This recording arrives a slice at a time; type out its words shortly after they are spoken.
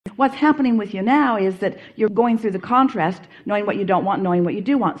what's happening with you now is that you're going through the contrast, knowing what you don't want, knowing what you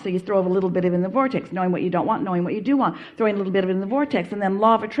do want. So you throw a little bit of it in the vortex, knowing what you don't want, knowing what you do want, throwing a little bit of it in the vortex. And then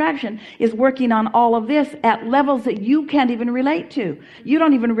law of attraction is working on all of this at levels that you can't even relate to. You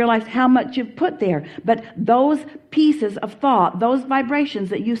don't even realize how much you've put there. But those pieces of thought, those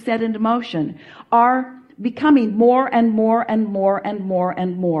vibrations that you set into motion are becoming more and more and more and more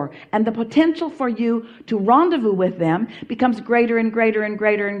and more. And the potential for you to rendezvous with them becomes greater and greater and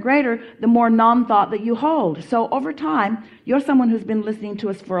greater and greater the more non-thought that you hold. So over time, you're someone who's been listening to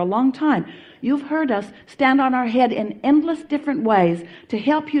us for a long time. You've heard us stand on our head in endless different ways to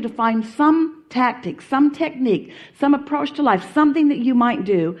help you to find some tactic, some technique, some approach to life, something that you might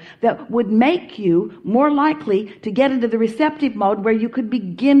do that would make you more likely to get into the receptive mode where you could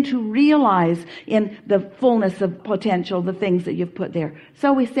begin to realize in the fullness of potential the things that you've put there.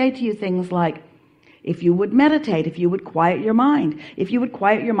 So we say to you things like, if you would meditate, if you would quiet your mind, if you would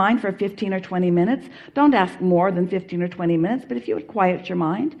quiet your mind for 15 or 20 minutes, don't ask more than 15 or 20 minutes, but if you would quiet your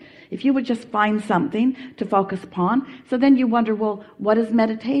mind, if you would just find something to focus upon. So then you wonder, well, what is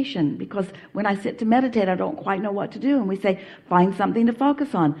meditation? Because when I sit to meditate, I don't quite know what to do. And we say, find something to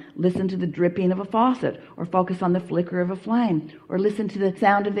focus on. Listen to the dripping of a faucet, or focus on the flicker of a flame, or listen to the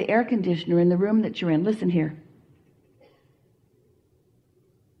sound of the air conditioner in the room that you're in. Listen here.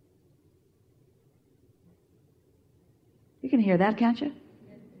 You can hear that, can't you?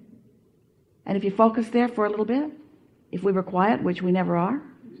 And if you focus there for a little bit, if we were quiet, which we never are,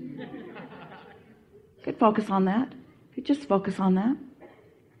 you could focus on that. You could just focus on that.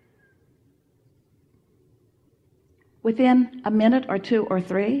 Within a minute or two or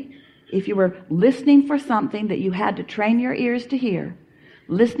three, if you were listening for something that you had to train your ears to hear,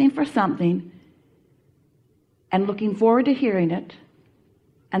 listening for something and looking forward to hearing it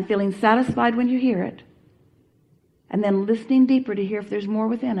and feeling satisfied when you hear it, and then listening deeper to hear if there's more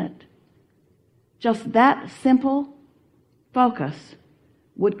within it. Just that simple focus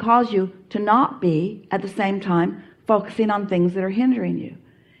would cause you to not be, at the same time, focusing on things that are hindering you.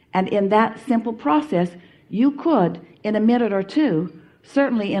 And in that simple process, you could, in a minute or two,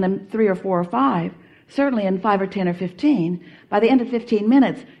 certainly in a 3 or 4 or 5, certainly in 5 or 10 or 15, by the end of 15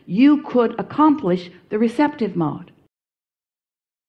 minutes, you could accomplish the receptive mode.